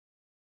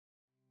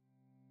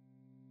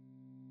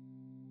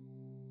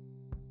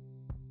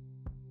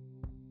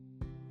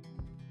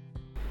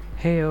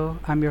Heyo,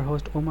 I'm your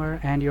host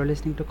Umar, and you're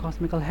listening to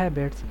Cosmical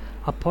Habits,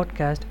 a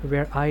podcast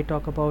where I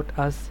talk about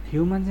us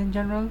humans in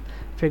general,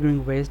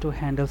 figuring ways to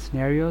handle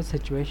scenarios,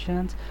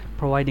 situations,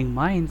 providing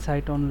my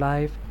insight on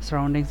life,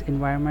 surroundings,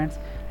 environments,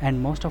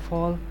 and most of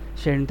all,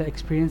 sharing the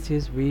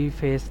experiences we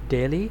face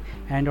daily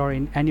and or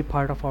in any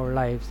part of our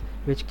lives,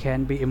 which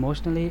can be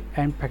emotionally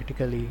and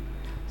practically.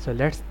 So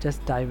let's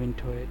just dive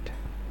into it.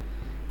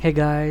 Hey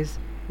guys,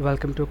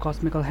 welcome to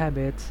Cosmical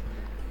Habits.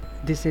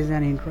 This is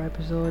an intro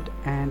episode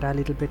and a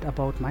little bit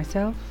about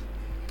myself.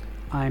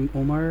 I'm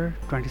Umar,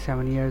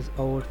 27 years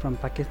old from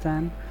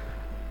Pakistan.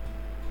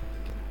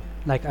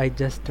 Like I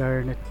just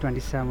turned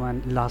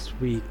 27 last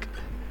week.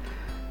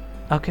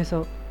 Okay,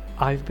 so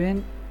I've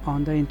been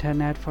on the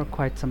internet for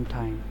quite some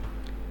time.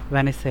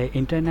 When I say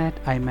internet,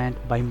 I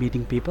meant by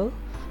meeting people,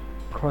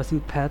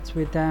 crossing paths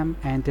with them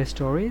and their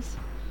stories.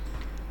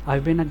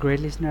 I've been a great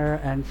listener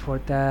and for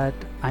that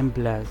I'm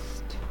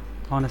blessed.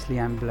 Honestly,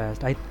 I'm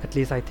blessed. At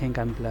least I think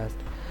I'm blessed.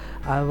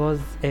 I was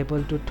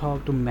able to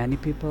talk to many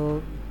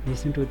people,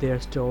 listen to their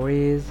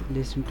stories,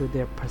 listen to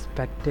their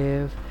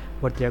perspective,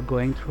 what they're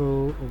going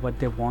through, what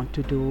they want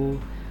to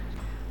do.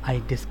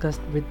 I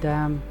discussed with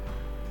them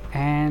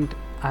and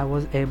I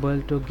was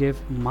able to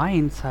give my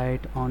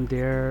insight on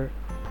their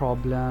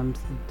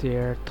problems,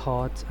 their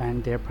thoughts,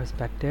 and their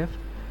perspective.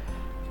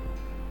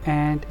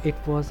 And it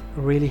was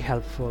really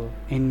helpful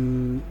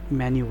in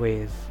many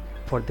ways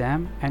for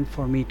them and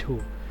for me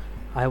too.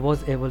 I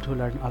was able to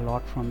learn a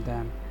lot from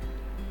them.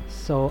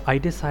 So I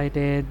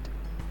decided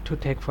to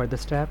take further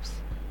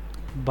steps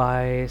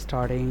by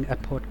starting a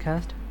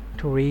podcast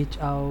to reach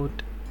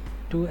out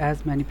to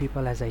as many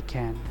people as I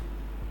can.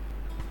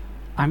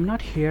 I'm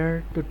not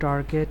here to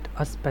target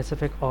a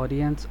specific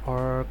audience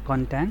or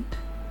content.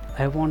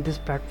 I want this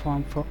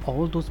platform for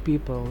all those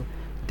people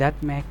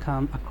that may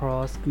come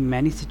across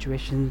many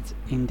situations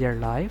in their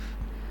life.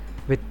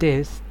 With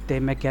this, they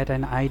may get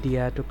an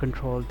idea to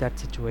control that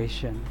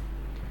situation.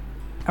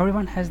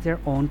 Everyone has their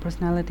own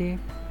personality,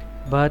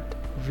 but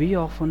we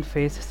often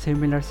face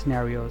similar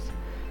scenarios.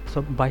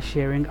 So, by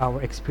sharing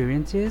our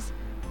experiences,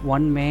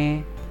 one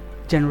may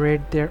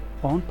generate their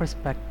own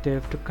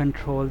perspective to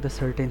control the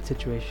certain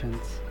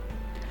situations.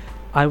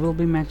 I will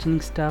be mentioning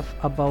stuff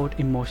about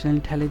emotional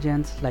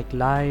intelligence like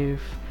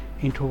life,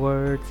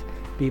 introverts,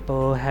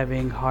 people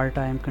having hard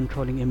time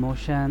controlling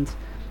emotions.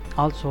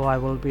 Also, I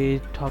will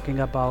be talking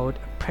about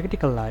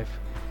practical life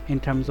in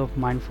terms of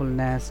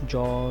mindfulness,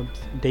 jobs,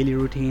 daily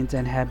routines,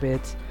 and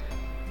habits.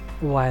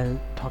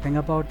 While talking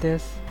about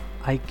this,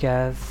 I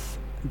guess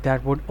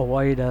that would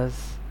avoid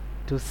us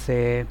to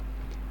say,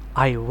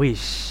 I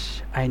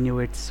wish I knew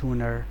it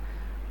sooner,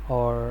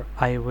 or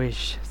I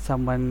wish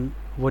someone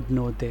would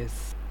know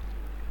this.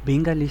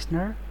 Being a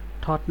listener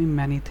taught me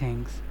many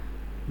things.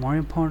 More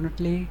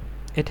importantly,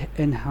 it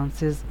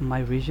enhances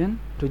my vision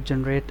to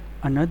generate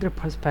another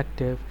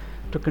perspective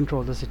to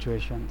control the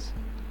situations.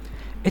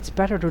 It's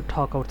better to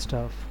talk out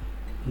stuff,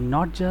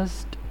 not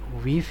just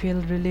we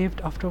feel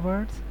relieved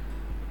afterwards,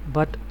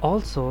 but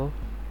also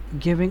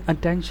giving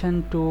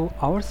attention to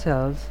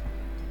ourselves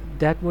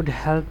that would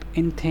help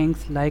in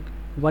things like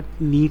what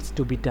needs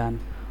to be done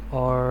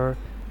or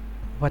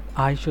what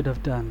I should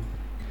have done.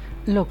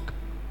 Look,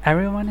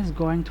 everyone is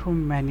going through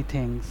many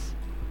things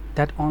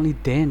that only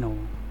they know.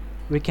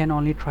 We can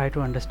only try to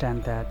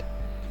understand that.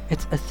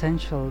 It's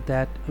essential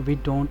that we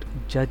don't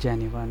judge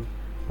anyone.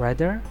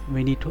 Rather,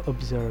 we need to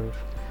observe.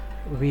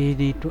 We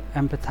need to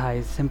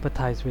empathize,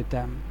 sympathize with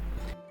them.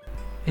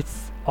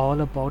 It's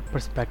all about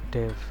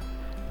perspective.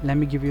 Let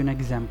me give you an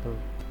example.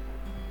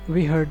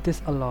 We heard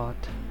this a lot.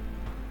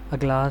 A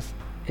glass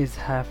is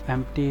half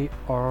empty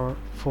or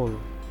full.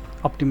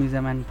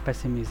 Optimism and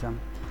pessimism.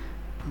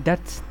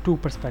 That's two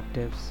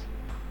perspectives,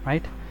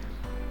 right?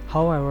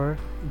 However,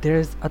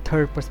 there's a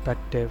third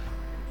perspective.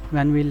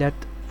 When we let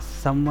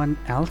someone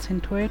else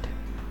into it,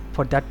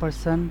 for that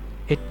person,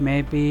 it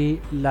may be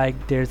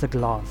like there's a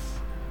glass,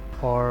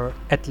 or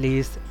at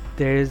least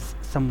there's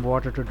some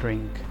water to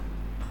drink,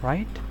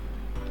 right?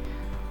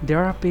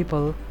 There are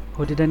people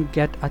who didn't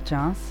get a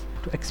chance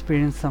to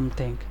experience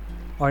something,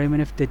 or even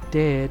if they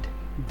did,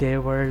 they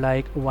were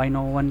like, why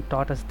no one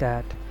taught us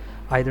that,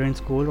 either in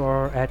school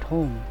or at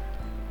home.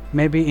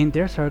 Maybe in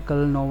their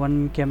circle, no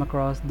one came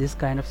across this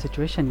kind of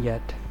situation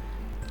yet.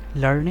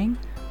 Learning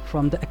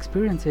from the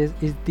experiences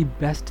is the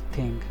best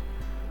thing.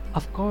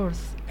 Of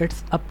course,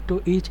 it's up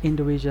to each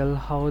individual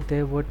how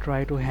they would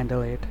try to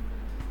handle it.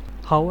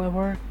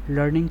 However,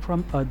 learning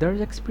from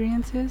others'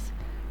 experiences,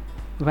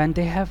 when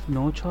they have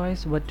no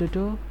choice what to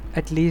do,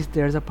 at least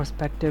there's a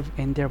perspective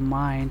in their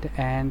mind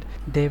and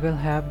they will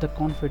have the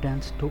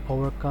confidence to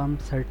overcome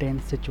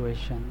certain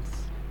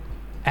situations.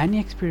 Any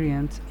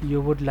experience you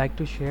would like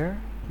to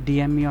share,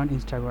 DM me on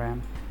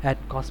Instagram at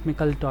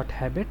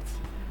cosmical.habits.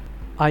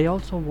 I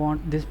also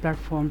want this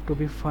platform to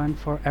be fun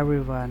for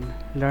everyone,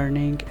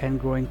 learning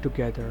and growing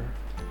together.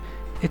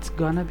 It's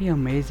gonna be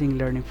amazing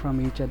learning from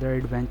each other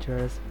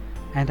adventures,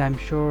 and I'm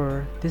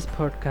sure this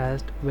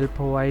podcast will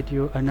provide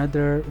you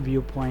another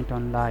viewpoint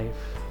on life.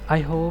 I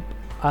hope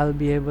I'll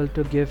be able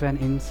to give an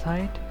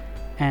insight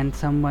and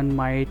someone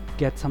might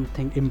get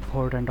something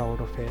important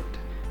out of it.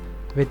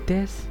 With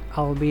this,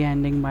 I'll be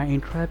ending my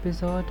intro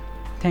episode.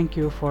 Thank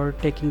you for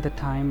taking the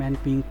time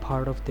and being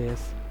part of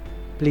this.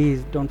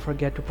 Please don't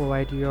forget to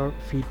provide your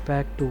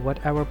feedback to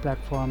whatever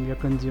platform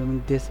you're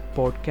consuming this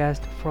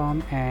podcast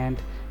from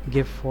and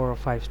give 4 or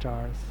 5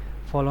 stars.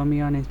 Follow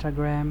me on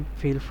Instagram,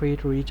 feel free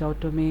to reach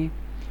out to me,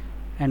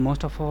 and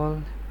most of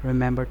all,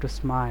 remember to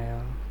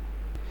smile.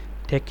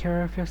 Take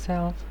care of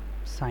yourself.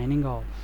 Signing off.